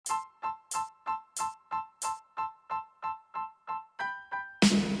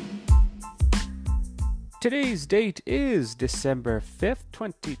Today's date is December 5th,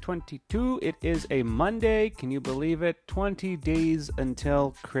 2022. It is a Monday. Can you believe it? 20 days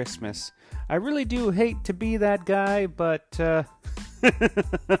until Christmas. I really do hate to be that guy, but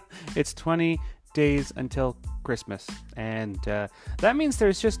it's 20 days until Christmas. And that means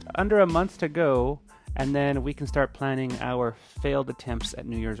there's just under a month to go, and then we can start planning our failed attempts at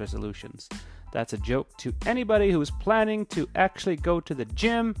New Year's resolutions. That's a joke to anybody who's planning to actually go to the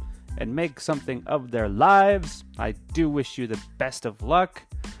gym and make something of their lives. I do wish you the best of luck.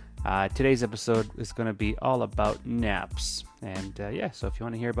 Today's episode is going to be all about naps. And so if you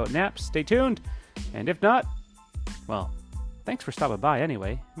want to hear about naps, stay tuned. And if not, well, thanks for stopping by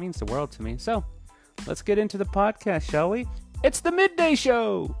anyway. It means the world to me. So let's get into the podcast, shall we? It's the Midday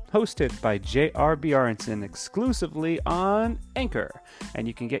Show, hosted by J.R. Bjornson, exclusively on Anchor. And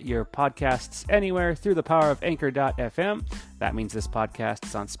you can get your podcasts anywhere through the power of Anchor.fm. That means this podcast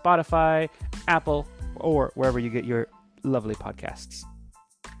is on Spotify, Apple, or wherever you get your lovely podcasts.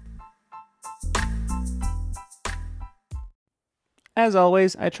 As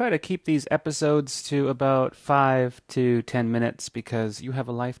always, I try to keep these episodes to about 5 to 10 minutes because you have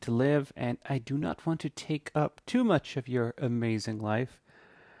a life to live and I do not want to take up too much of your amazing life.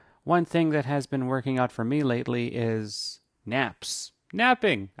 One thing that has been working out for me lately is naps.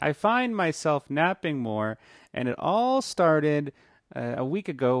 Napping. I find myself napping more, and it all started a week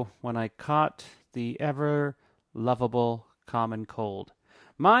ago when I caught the ever lovable common cold.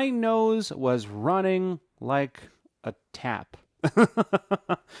 My nose was running like a tap.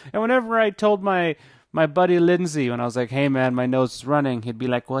 And whenever I told my buddy Lindsay, when I was like, hey man, my nose is running, he'd be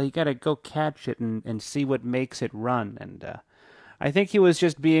like, well, you gotta go catch it and see what makes it run. And I think he was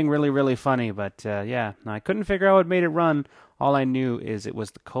just being really, really funny. But I couldn't figure out what made it run. All I knew is it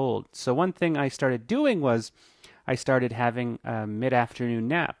was the cold. So one thing I started doing was I started having a mid-afternoon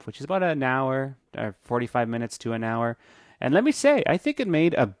nap, which is about an hour, 45 minutes to an hour. And let me say, I think it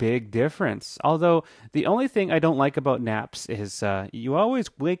made a big difference. Although the only thing I don't like about naps is you always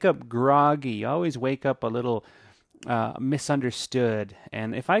wake up groggy. You always wake up a little misunderstood.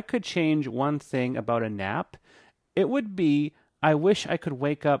 And if I could change one thing about a nap, it would be I wish I could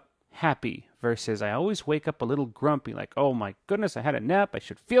wake up happy versus I always wake up a little grumpy, like, oh my goodness, I had a nap. I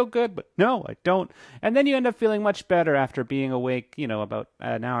should feel good, but no, I don't. And then you end up feeling much better after being awake, about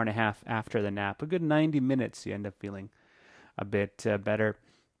an hour and a half after the nap. A good 90 minutes, you end up feeling a bit better.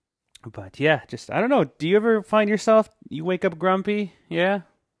 But yeah, I don't know. Do you ever find yourself, you wake up grumpy? Yeah,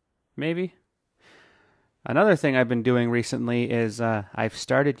 maybe. Another thing I've been doing recently is I've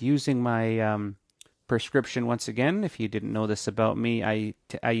started using my prescription once again. If you didn't know this about me,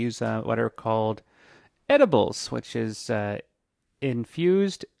 I use what are called edibles, which is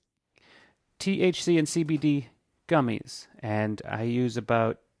infused THC and CBD gummies. And I use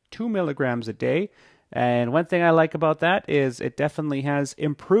about 2 milligrams a day. And one thing I like about that is it definitely has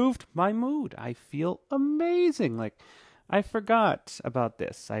improved my mood. I feel amazing. Like, I forgot about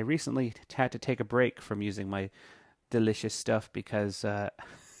this. I recently had to take a break from using my delicious stuff because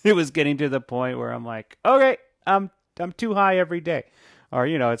it was getting to the point where I'm like, okay, I'm too high every day. Or,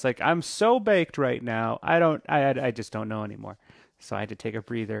 it's like, I'm so baked right now, I just don't know anymore. So I had to take a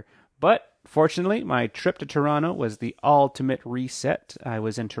breather. But fortunately, my trip to Toronto was the ultimate reset. I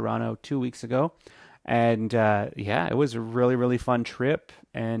was in Toronto 2 weeks ago. And it was a really, really fun trip,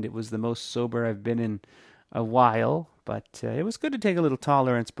 and it was the most sober I've been in a while, but it was good to take a little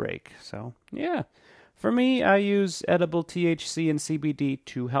tolerance break. So, yeah, for me, I use edible THC and CBD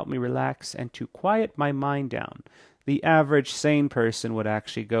to help me relax and to quiet my mind down. The average sane person would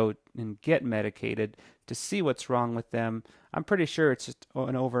actually go and get medicated to see what's wrong with them. I'm pretty sure it's just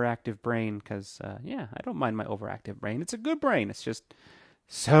an overactive brain because, I don't mind my overactive brain. It's a good brain. It's just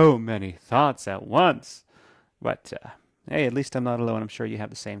so many thoughts at once. But, hey, at least I'm not alone. I'm sure you have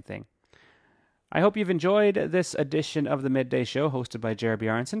the same thing. I hope you've enjoyed this edition of the Midday Show hosted by J.R.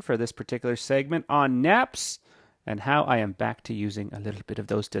 Bjornson for this particular segment on naps and how I am back to using a little bit of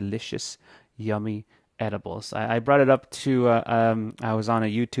those delicious, yummy edibles. I brought it up to, I was on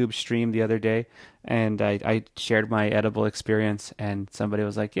a YouTube stream the other day and I shared my edible experience and somebody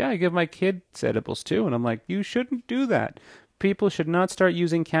was like, yeah, I give my kids edibles too. And I'm like, you shouldn't do that. People should not start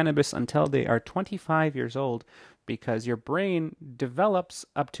using cannabis until they are 25 years old because your brain develops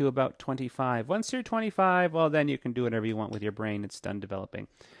up to about 25. Once you're 25, well, then you can do whatever you want with your brain. It's done developing.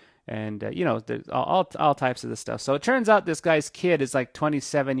 And, there's all types of this stuff. So it turns out this guy's kid is like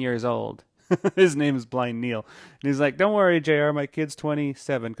 27 years old. His name is Blind Neil. And he's like, don't worry, JR, my kid's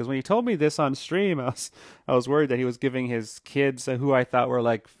 27. Because when he told me this on stream, I was worried that he was giving his kids, who I thought were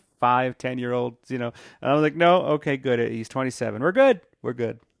like 5-10-year-olds, And I was like, no, okay, good. He's 27. We're good.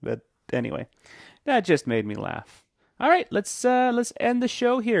 But anyway, That just made me laugh. All right, let's end the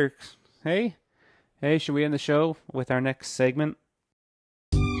show here. Hey, should we end the show with our next segment?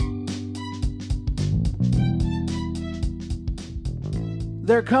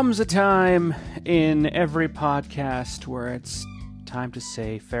 There comes a time in every podcast where it's time to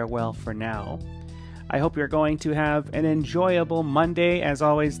say farewell for now. I hope you're going to have an enjoyable Monday. As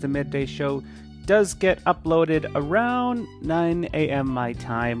always, the Midday Show does get uploaded around 9 a.m. my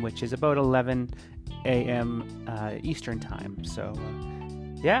time, which is about 11 a.m. Eastern time. So,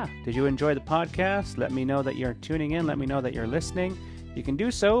 yeah, did you enjoy the podcast? Let me know that you're tuning in. Let me know that you're listening. You can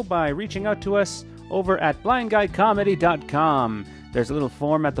do so by reaching out to us over at blindguycomedy.com. There's a little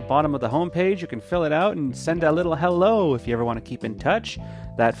form at the bottom of the homepage. You can fill it out and send a little hello if you ever want to keep in touch.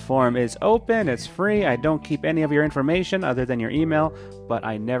 That form is open. It's free. I don't keep any of your information other than your email, but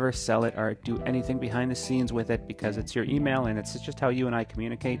I never sell it or do anything behind the scenes with it because it's your email and it's just how you and I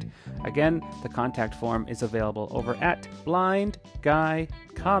communicate. Again, the contact form is available over at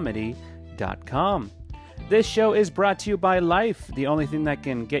blindguycomedy.com. This show is brought to you by Life, the only thing that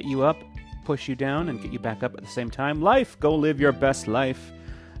can get you up, push you down, and get you back up at the same time. Life, go live your best life.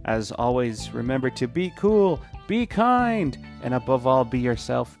 As always, remember to be cool, be kind, and above all, be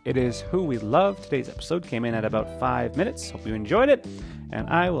yourself. It is who we love. Today's episode came in at about 5 minutes. Hope you enjoyed it, and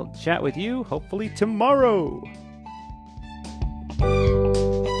I will chat with you hopefully tomorrow.